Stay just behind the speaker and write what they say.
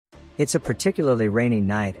It's a particularly rainy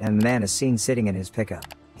night and the man is seen sitting in his pickup.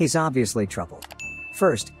 He's obviously troubled.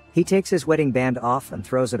 First, he takes his wedding band off and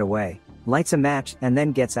throws it away, lights a match and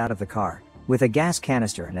then gets out of the car, with a gas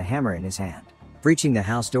canister and a hammer in his hand. Breaching the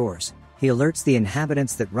house doors, he alerts the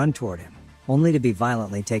inhabitants that run toward him, only to be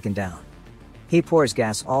violently taken down. He pours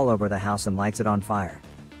gas all over the house and lights it on fire.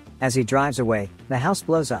 As he drives away, the house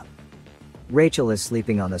blows up. Rachel is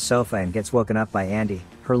sleeping on the sofa and gets woken up by Andy,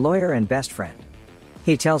 her lawyer and best friend.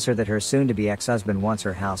 He tells her that her soon-to-be ex-husband wants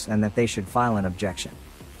her house and that they should file an objection.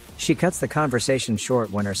 She cuts the conversation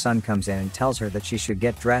short when her son comes in and tells her that she should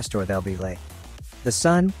get dressed or they'll be late. The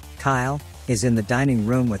son, Kyle, is in the dining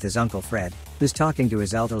room with his uncle Fred, who's talking to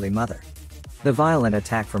his elderly mother. The violent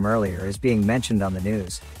attack from earlier is being mentioned on the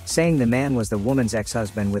news, saying the man was the woman's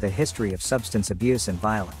ex-husband with a history of substance abuse and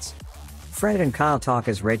violence. Fred and Kyle talk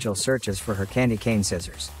as Rachel searches for her candy cane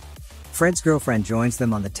scissors. Fred's girlfriend joins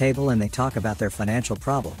them on the table and they talk about their financial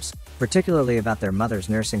problems, particularly about their mother's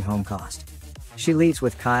nursing home cost. She leaves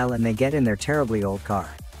with Kyle and they get in their terribly old car.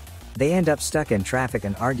 They end up stuck in traffic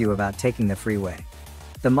and argue about taking the freeway.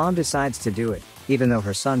 The mom decides to do it, even though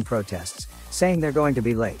her son protests, saying they're going to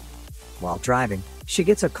be late. While driving, she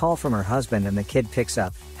gets a call from her husband and the kid picks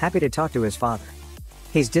up, happy to talk to his father.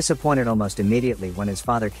 He's disappointed almost immediately when his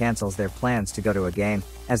father cancels their plans to go to a game,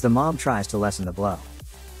 as the mom tries to lessen the blow.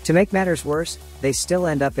 To make matters worse, they still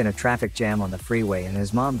end up in a traffic jam on the freeway and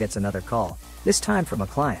his mom gets another call, this time from a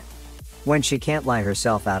client. When she can't lie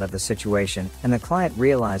herself out of the situation and the client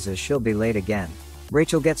realizes she'll be late again,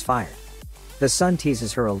 Rachel gets fired. The son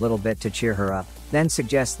teases her a little bit to cheer her up, then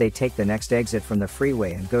suggests they take the next exit from the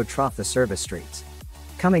freeway and go trough the service streets.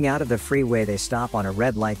 Coming out of the freeway, they stop on a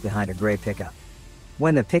red light behind a gray pickup.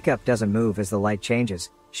 When the pickup doesn't move as the light changes,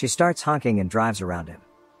 she starts honking and drives around him.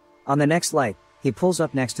 On the next light, he pulls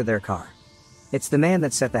up next to their car. It's the man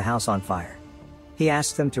that set the house on fire. He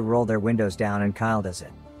asks them to roll their windows down and Kyle does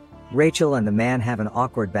it. Rachel and the man have an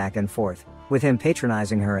awkward back and forth, with him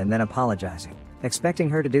patronizing her and then apologizing, expecting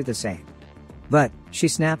her to do the same. But she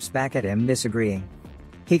snaps back at him, disagreeing.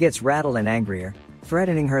 He gets rattled and angrier,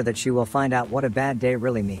 threatening her that she will find out what a bad day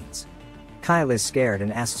really means. Kyle is scared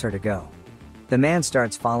and asks her to go. The man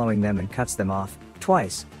starts following them and cuts them off,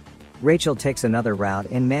 twice. Rachel takes another route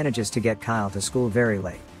and manages to get Kyle to school very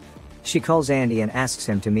late. She calls Andy and asks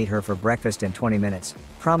him to meet her for breakfast in 20 minutes,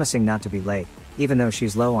 promising not to be late, even though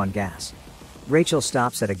she's low on gas. Rachel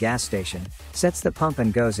stops at a gas station, sets the pump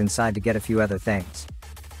and goes inside to get a few other things.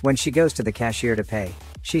 When she goes to the cashier to pay,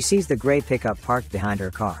 she sees the gray pickup parked behind her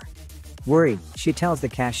car. Worried, she tells the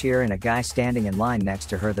cashier and a guy standing in line next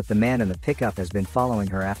to her that the man in the pickup has been following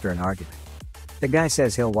her after an argument. The guy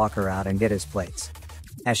says he'll walk her out and get his plates.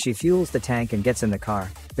 As she fuels the tank and gets in the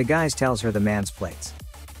car, the guy tells her the man's plates.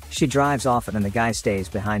 She drives off and the guy stays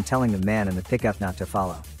behind, telling the man in the pickup not to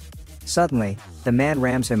follow. Suddenly, the man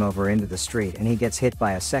rams him over into the street and he gets hit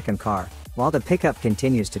by a second car, while the pickup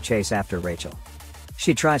continues to chase after Rachel.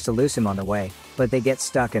 She tries to loose him on the way, but they get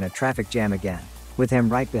stuck in a traffic jam again, with him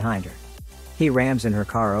right behind her. He rams in her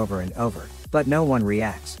car over and over, but no one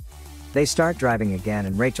reacts. They start driving again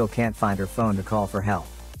and Rachel can't find her phone to call for help.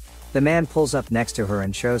 The man pulls up next to her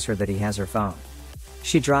and shows her that he has her phone.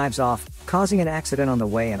 She drives off, causing an accident on the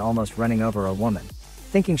way and almost running over a woman,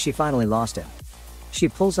 thinking she finally lost him. She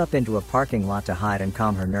pulls up into a parking lot to hide and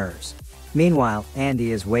calm her nerves. Meanwhile,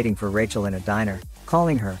 Andy is waiting for Rachel in a diner,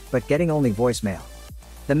 calling her, but getting only voicemail.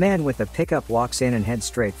 The man with the pickup walks in and heads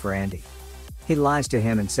straight for Andy. He lies to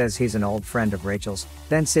him and says he's an old friend of Rachel's,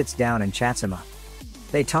 then sits down and chats him up.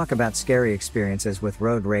 They talk about scary experiences with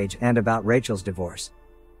road rage and about Rachel's divorce.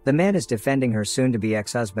 The man is defending her soon-to-be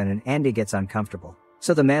ex-husband and Andy gets uncomfortable,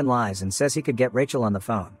 so the man lies and says he could get Rachel on the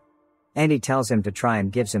phone. Andy tells him to try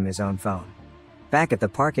and gives him his own phone. Back at the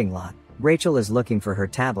parking lot, Rachel is looking for her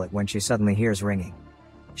tablet when she suddenly hears ringing.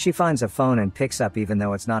 She finds a phone and picks up even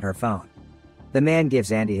though it's not her phone. The man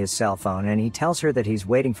gives Andy his cell phone and he tells her that he's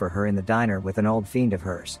waiting for her in the diner with an old fiend of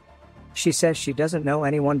hers. She says she doesn't know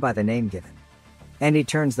anyone by the name given. Andy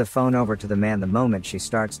turns the phone over to the man the moment she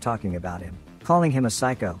starts talking about him, calling him a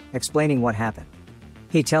psycho, explaining what happened.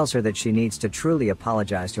 He tells her that she needs to truly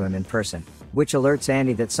apologize to him in person, which alerts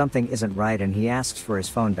Andy that something isn't right and he asks for his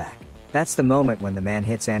phone back. That's the moment when the man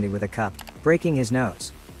hits Andy with a cup, breaking his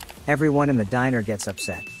nose. Everyone in the diner gets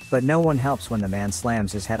upset, but no one helps when the man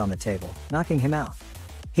slams his head on the table, knocking him out.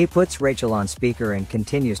 He puts Rachel on speaker and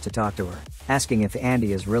continues to talk to her, asking if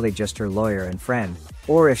Andy is really just her lawyer and friend,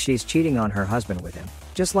 or if she's cheating on her husband with him,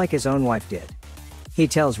 just like his own wife did. He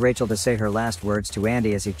tells Rachel to say her last words to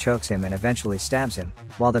Andy as he chokes him and eventually stabs him,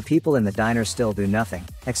 while the people in the diner still do nothing,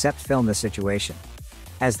 except film the situation.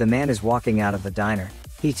 As the man is walking out of the diner,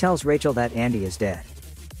 he tells Rachel that Andy is dead.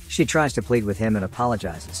 She tries to plead with him and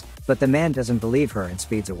apologizes, but the man doesn't believe her and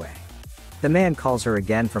speeds away. The man calls her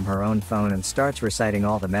again from her own phone and starts reciting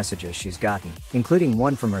all the messages she's gotten, including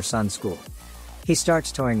one from her son's school. He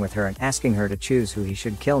starts toying with her and asking her to choose who he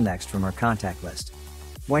should kill next from her contact list.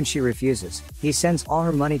 When she refuses, he sends all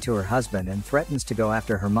her money to her husband and threatens to go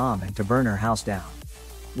after her mom and to burn her house down.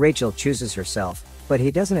 Rachel chooses herself, but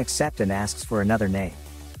he doesn't accept and asks for another name.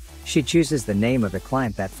 She chooses the name of the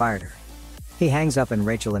client that fired her. He hangs up and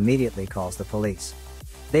Rachel immediately calls the police.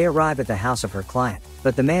 They arrive at the house of her client,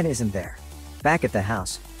 but the man isn't there. Back at the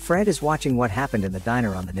house, Fred is watching what happened in the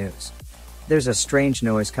diner on the news. There's a strange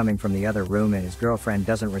noise coming from the other room and his girlfriend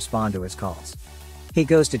doesn't respond to his calls. He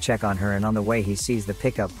goes to check on her and on the way he sees the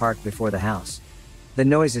pickup parked before the house. The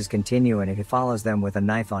noises continue and he follows them with a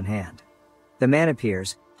knife on hand. The man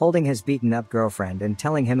appears, holding his beaten up girlfriend and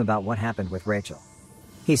telling him about what happened with Rachel.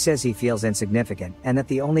 He says he feels insignificant and that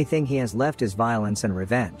the only thing he has left is violence and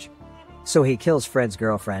revenge. So he kills Fred's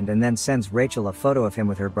girlfriend and then sends Rachel a photo of him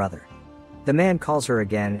with her brother. The man calls her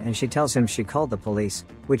again and she tells him she called the police,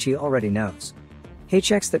 which he already knows. He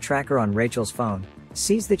checks the tracker on Rachel's phone,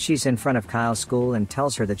 sees that she's in front of Kyle's school and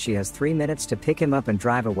tells her that she has 3 minutes to pick him up and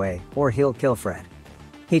drive away, or he'll kill Fred.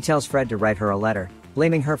 He tells Fred to write her a letter,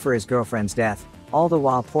 blaming her for his girlfriend's death, all the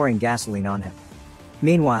while pouring gasoline on him.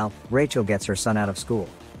 Meanwhile, Rachel gets her son out of school.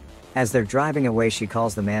 As they're driving away, she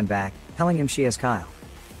calls the man back, telling him she has Kyle.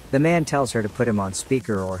 The man tells her to put him on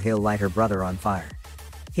speaker or he'll light her brother on fire.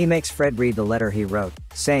 He makes Fred read the letter he wrote,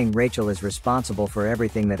 saying Rachel is responsible for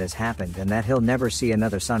everything that has happened and that he'll never see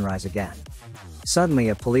another sunrise again. Suddenly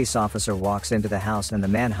a police officer walks into the house and the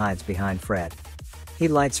man hides behind Fred. He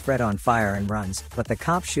lights Fred on fire and runs, but the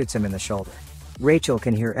cop shoots him in the shoulder. Rachel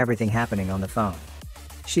can hear everything happening on the phone.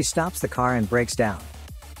 She stops the car and breaks down.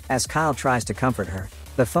 As Kyle tries to comfort her,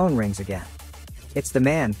 the phone rings again. It's the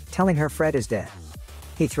man, telling her Fred is dead.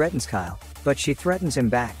 He threatens Kyle, but she threatens him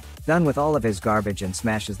back, done with all of his garbage, and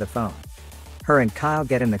smashes the phone. Her and Kyle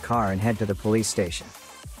get in the car and head to the police station.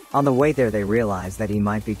 On the way there they realize that he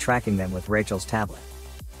might be tracking them with Rachel's tablet.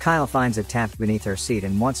 Kyle finds it tapped beneath her seat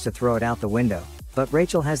and wants to throw it out the window, but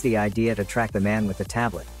Rachel has the idea to track the man with the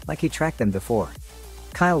tablet, like he tracked them before.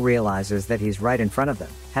 Kyle realizes that he's right in front of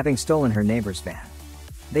them, having stolen her neighbor's van.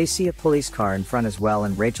 They see a police car in front as well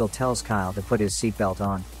and Rachel tells Kyle to put his seatbelt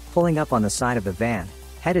on, pulling up on the side of the van,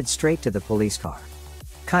 headed straight to the police car.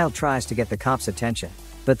 Kyle tries to get the cops' attention,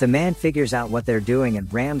 but the man figures out what they're doing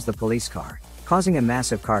and rams the police car, causing a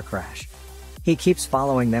massive car crash. He keeps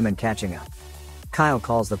following them and catching up. Kyle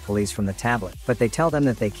calls the police from the tablet, but they tell them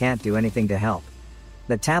that they can't do anything to help.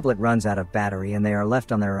 The tablet runs out of battery and they are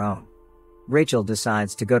left on their own. Rachel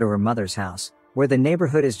decides to go to her mother's house, where the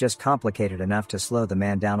neighborhood is just complicated enough to slow the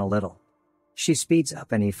man down a little. She speeds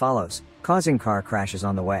up and he follows, causing car crashes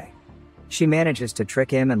on the way. She manages to trick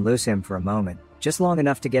him and lose him for a moment, just long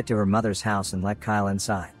enough to get to her mother's house and let Kyle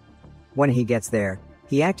inside. When he gets there,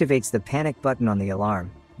 he activates the panic button on the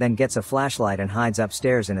alarm, then gets a flashlight and hides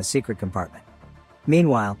upstairs in a secret compartment.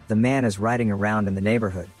 Meanwhile, the man is riding around in the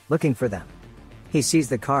neighborhood, looking for them. He sees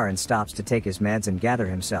the car and stops to take his meds and gather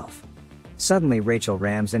himself. Suddenly Rachel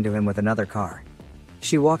rams into him with another car.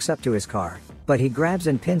 She walks up to his car, but he grabs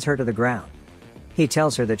and pins her to the ground. He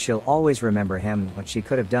tells her that she'll always remember him and what she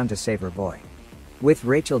could have done to save her boy. With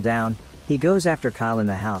Rachel down, he goes after Kyle in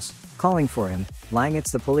the house, calling for him, lying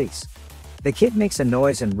it's the police. The kid makes a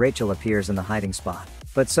noise and Rachel appears in the hiding spot,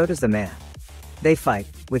 but so does the man. They fight,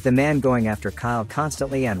 with the man going after Kyle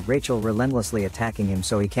constantly and Rachel relentlessly attacking him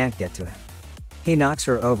so he can't get to him. He knocks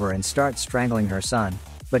her over and starts strangling her son,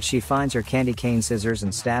 but she finds her candy cane scissors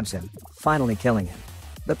and stabs him, finally killing him.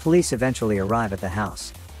 The police eventually arrive at the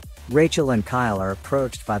house. Rachel and Kyle are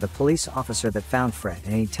approached by the police officer that found Fred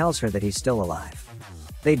and he tells her that he's still alive.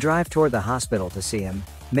 They drive toward the hospital to see him,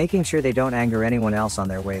 making sure they don't anger anyone else on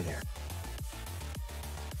their way there.